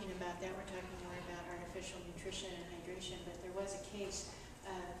we're talking about that, we're talking more about artificial nutrition and hydration, but there was a case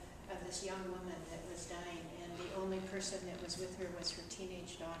of this young woman that was dying, and the only person that was with her was her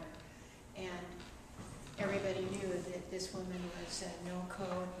teenage daughter. And everybody knew that this woman was no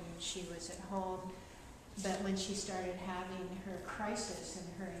code and she was at home. But when she started having her crisis and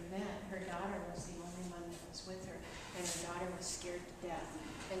her event, her daughter was the only one that was with her, and her daughter was scared to death.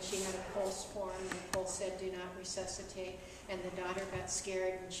 And she had a pulse form, and the pulse said, do not resuscitate. And the daughter got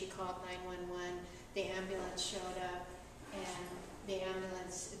scared, and she called 911. The ambulance showed up, and the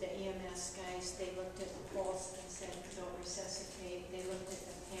EMS guys, they looked at the pulse and said, don't resuscitate. They looked at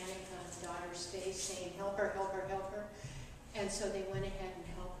the panic on the daughter's face, saying, help her, help her, help her. And so they went ahead and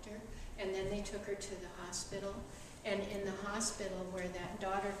helped her. And then they took her to the hospital. And in the hospital where that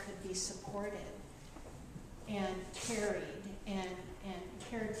daughter could be supported and carried and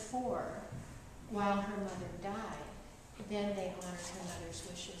cared for while her mother died, then they honored her mother's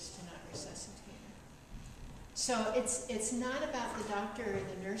wishes to not resuscitate her. So it's not about the doctor or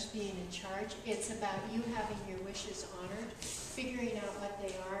the nurse being in charge. It's about you having your wishes honored, figuring out what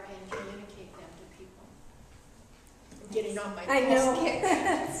they are, and communicate them to people. I'm getting on my pulse kick.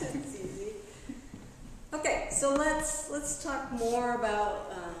 It's easy. Okay, so let's talk more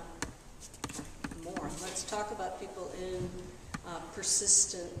about Let's talk about people in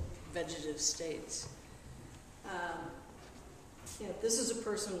persistent vegetative states. This is a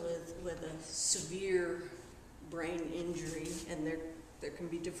person with a severe brain injury, and there can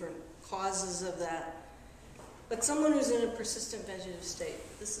be different causes of that. But someone who's in a persistent vegetative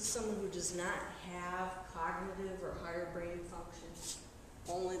state, this is someone who does not have cognitive or higher brain function.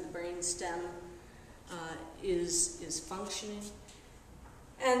 Only the brain stem is functioning.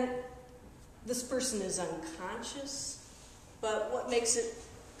 And this person is unconscious, but what makes it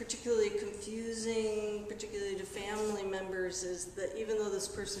particularly confusing, particularly to family members, is that even though this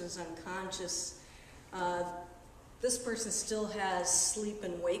person is unconscious, this person still has sleep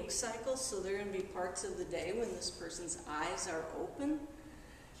and wake cycles, so there are going to be parts of the day when this person's eyes are open.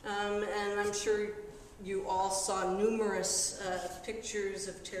 And I'm sure you all saw numerous pictures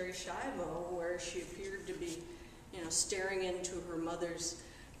of Terri Schiavo where she appeared to be, staring into her mother's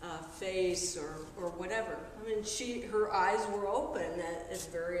face or whatever. I mean, her eyes were open at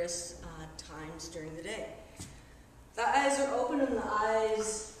various times during the day. The eyes are open and the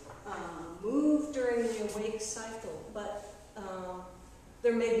eyes move during the awake cycle, but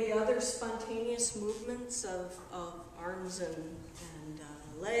there may be other spontaneous movements of arms and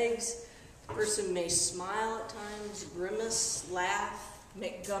legs. The person may smile at times, grimace, laugh,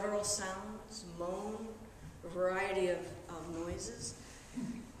 make guttural sounds, moan, a variety of noises.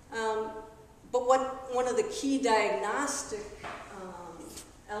 But one of the key diagnostic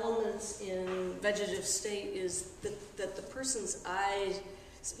elements in vegetative state is that the person's eyes,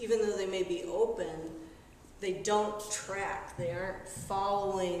 even though they may be open, they don't track, they aren't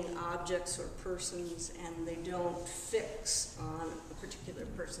following objects or persons, and they don't fix on a particular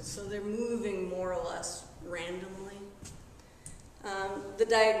person. So they're moving more or less randomly. The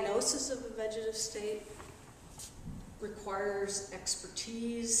diagnosis of a vegetative state requires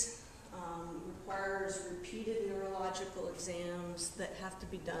expertise, requires repeated neurological exams that have to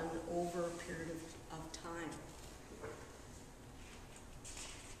be done over a period of time.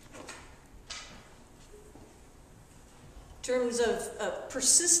 In terms of a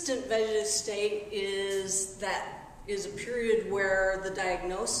persistent vegetative state is a period where the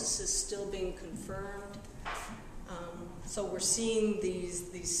diagnosis is still being confirmed. So we're seeing these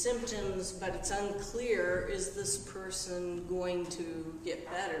symptoms, but it's unclear, is this person going to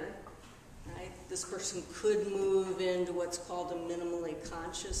get better? Right? This person could move into what's called a minimally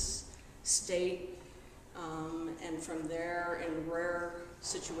conscious state, and from there, in rare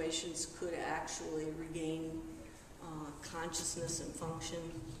situations, could actually regain consciousness and function.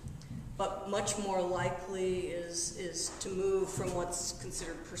 But much more likely is to move from what's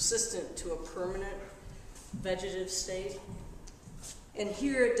considered persistent to a permanent vegetative state. And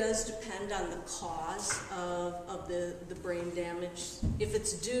here it does depend on the cause of the brain damage. If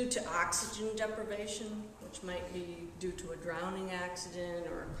it's due to oxygen deprivation, which might be due to a drowning accident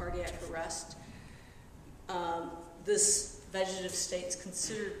or a cardiac arrest, this vegetative state is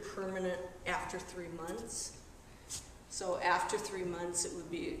considered permanent after 3 months. So after 3 months, it would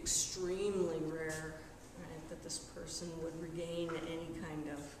be extremely rare, right, that this person would regain any kind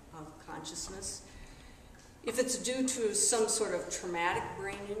of consciousness. If it's due to some sort of traumatic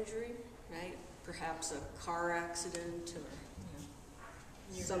brain injury, right, perhaps a car accident or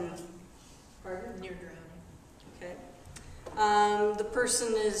Near some... drowning. Pardon? Near drowning. Okay. The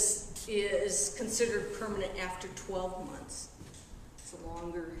person is considered permanent after 12 months. It's a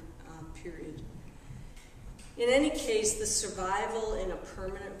longer period. In any case, the survival in a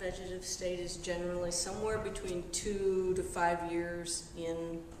permanent vegetative state is generally somewhere between 2 to 5 years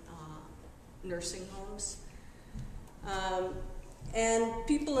in nursing homes. And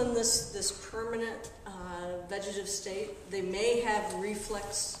people in this permanent vegetative state, they may have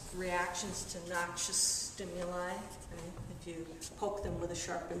reflex reactions to noxious stimuli. Right? If you poke them with a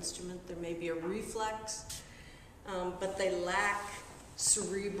sharp instrument, there may be a reflex, but they lack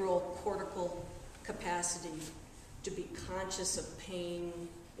cerebral cortical capacity to be conscious of pain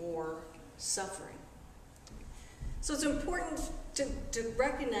or suffering. So it's important to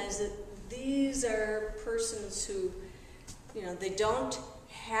recognize that these are persons who, they don't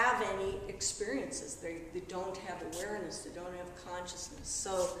have any experiences. They don't have awareness. They don't have consciousness.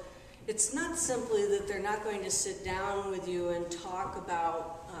 So it's not simply that they're not going to sit down with you and talk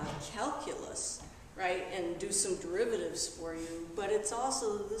about calculus, right, and do some derivatives for you, but it's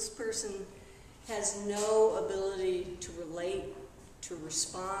also that this person has no ability to relate, to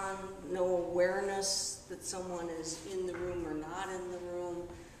respond, no awareness that someone is in the room or not in the room,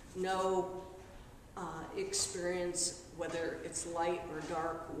 no experience, whether it's light or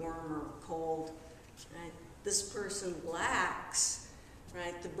dark, warm or cold. Right? This person lacks,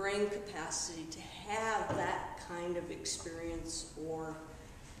 right, the brain capacity to have that kind of experience or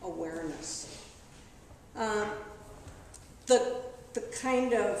awareness. The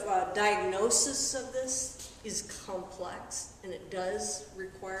kind of diagnosis of this is complex, and it does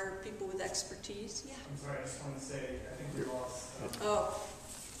require people with expertise. Yeah. I'm sorry, I just wanted to say, I think we lost. Oh,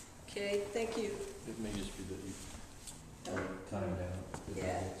 okay, thank you. It may just be that you Time down.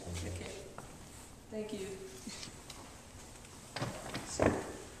 Yeah, okay. Thank you. So,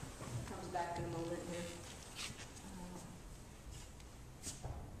 comes back in a moment here.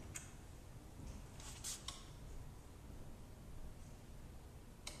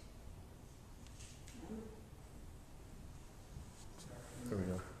 There we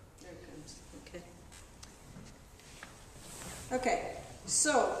go. There it comes, okay. Okay,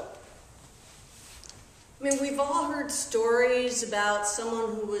 so, we've all heard stories about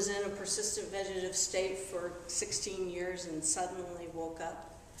someone who was in a persistent vegetative state for 16 years and suddenly woke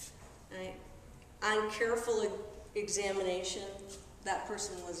up. Right? On careful examination, that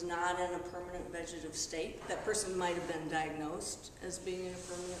person was not in a permanent vegetative state. That person might have been diagnosed as being in a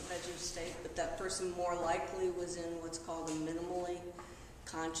permanent vegetative state, but that person more likely was in what's called a minimally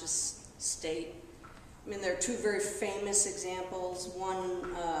conscious state. There are two very famous examples.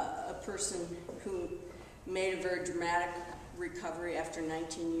 One, a person who made a very dramatic recovery after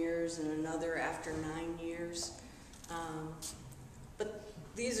 19 years and another after 9 years. But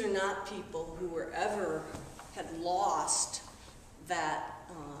these are not people who were ever had lost that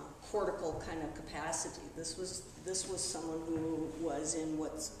cortical kind of capacity. This was someone who was in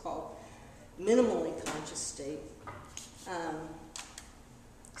what's called minimally conscious state.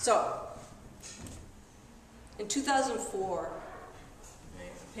 So, in 2004,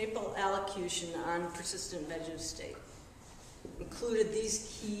 a papal allocution on persistent vegetative state included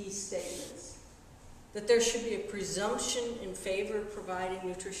these key statements: that there should be a presumption in favor of providing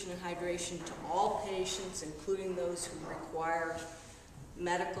nutrition and hydration to all patients, including those who require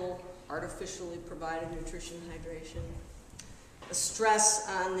medical, artificially provided nutrition and hydration. A stress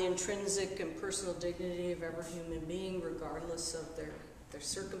on the intrinsic and personal dignity of every human being, regardless of their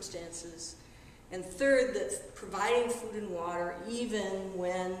circumstances. And third, that providing food and water, even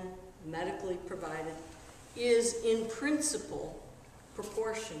when medically provided, is in principle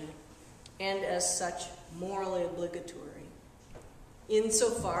proportionate and as such morally obligatory,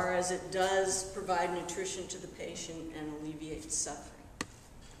 insofar as it does provide nutrition to the patient and alleviate suffering.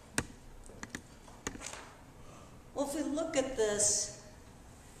 Well, if we look at this,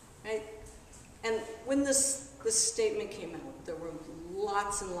 right, and when this statement came out, there were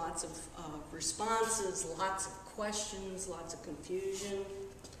lots and lots of responses, lots of questions, lots of confusion,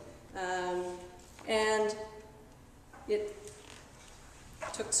 and it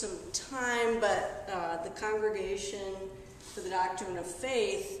took some time, but the Congregation for the Doctrine of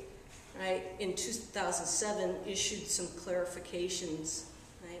Faith, right, in 2007 issued some clarifications,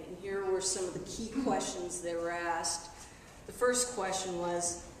 right, and here were some of the key questions that were asked. The first question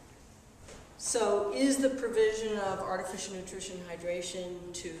was, so is the provision of artificial nutrition and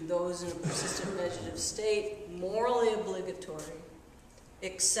hydration to those in a persistent vegetative state morally obligatory,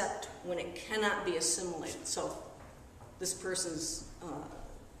 except when it cannot be assimilated? So this person's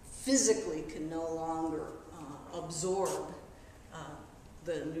physically can no longer absorb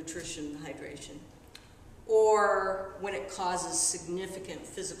the nutrition and hydration, or when it causes significant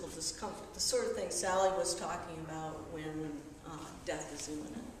physical discomfort, the sort of thing Sally was talking about when death is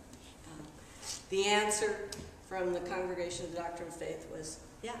imminent. The answer from the Congregation of the Doctrine of Faith was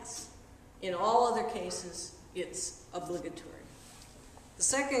yes. In all other cases, it's obligatory. The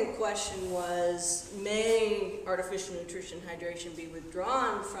second question was, may artificial nutrition and hydration be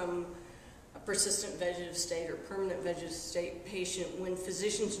withdrawn from a persistent vegetative state or permanent vegetative state patient when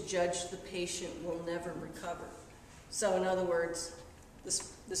physicians judge the patient will never recover? So in other words,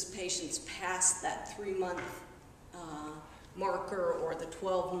 this patient's past that 3-month marker or the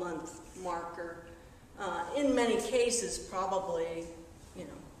 12-month marker. In many cases, probably,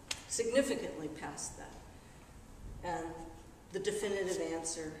 significantly past that. And the definitive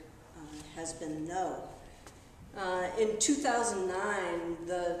answer has been no. In 2009,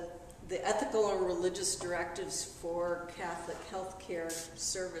 the ethical and religious directives for Catholic healthcare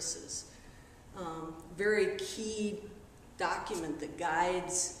services, very key document that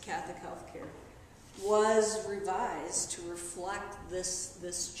guides Catholic healthcare, was revised to reflect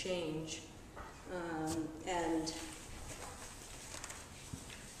this change. And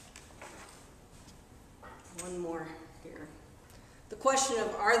one more here. The question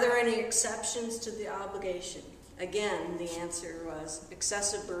of, are there any exceptions to the obligation? Again, the answer was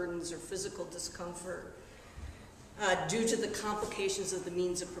excessive burdens or physical discomfort due to the complications of the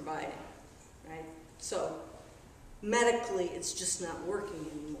means of providing, right? So medically, it's just not working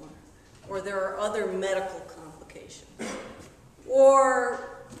anymore. Or there are other medical complications. Or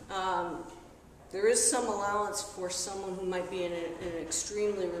there is some allowance for someone who might be in an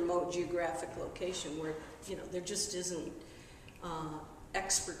extremely remote geographic location where, there just isn't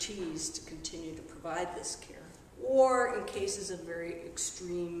expertise to continue to provide this care. Or in cases of very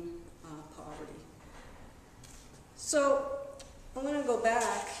extreme poverty. So I'm going to go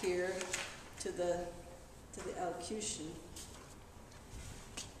back here to the elocution.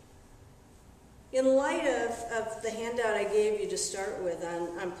 In light of the handout I gave you to start with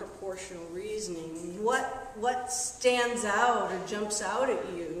on proportional reasoning, what stands out or jumps out at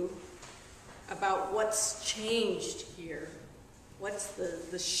you about what's changed here? What's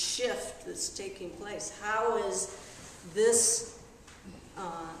the shift that's taking place? How is this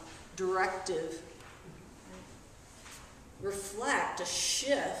directive reflect a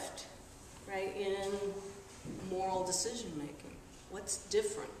shift, right, in moral decision making? What's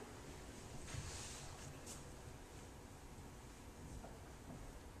different?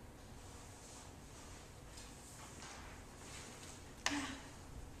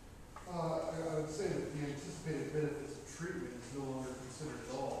 I would say that the anticipated benefits of treatment is no longer considered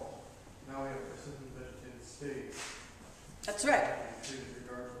at all. Now we have persistent vegetative state. That's right. Treated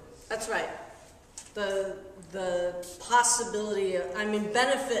regardless. That's right. The possibility of,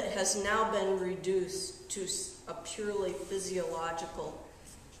 benefit has now been reduced to a purely physiological,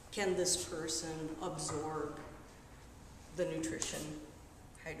 can this person absorb the nutrition,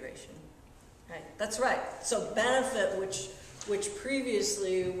 hydration? Right, that's right. So benefit, which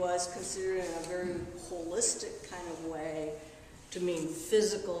previously was considered in a very holistic kind of way to mean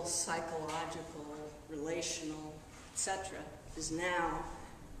physical, psychological, relational, etc., is now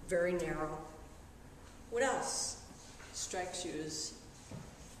very narrow. What else strikes you as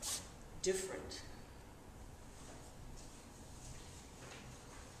different?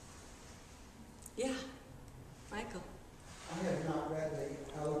 Yeah, Michael. I have not read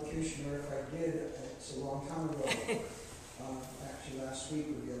the allocution, or if I did, it's a long time ago. Actually, last week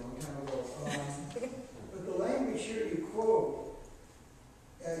would be a long time ago. But the language here you quote,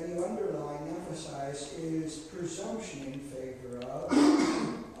 and you underline, emphasize, is presumption in favor of.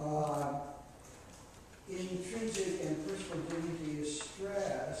 Intrinsic and personal dignity is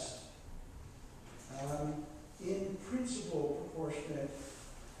stressed. In principle, proportionate,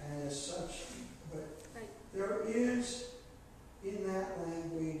 and as such, but there is in that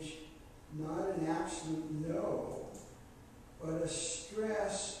language not an absolute no, but a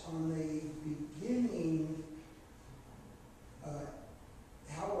stress on the beginning,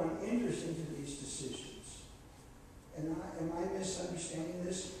 how one enters into these decisions. And am I misunderstanding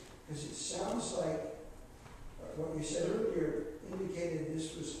this? Because it sounds like what you said earlier indicated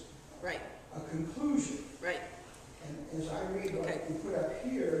this was Right. a conclusion. Right. And as I read what you put up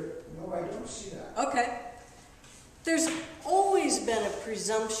here, no, I don't see that. Okay. There's always been a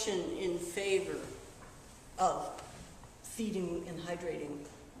presumption in favor of feeding and hydrating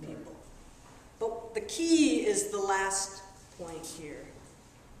people. But the key is the last point here.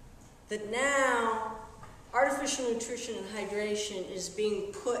 That now artificial nutrition and hydration is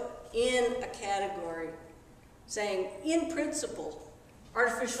being put in a category saying, in principle,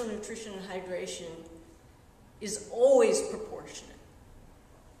 artificial nutrition and hydration is always proportionate.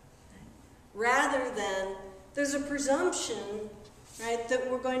 Rather than, there's a presumption, right, that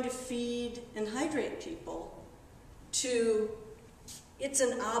we're going to feed and hydrate people to, it's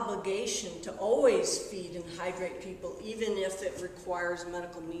an obligation to always feed and hydrate people, even if it requires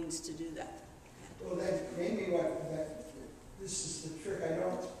medical means to do that. Well, that maybe this is the trick.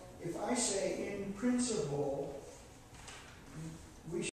 If I say in principle,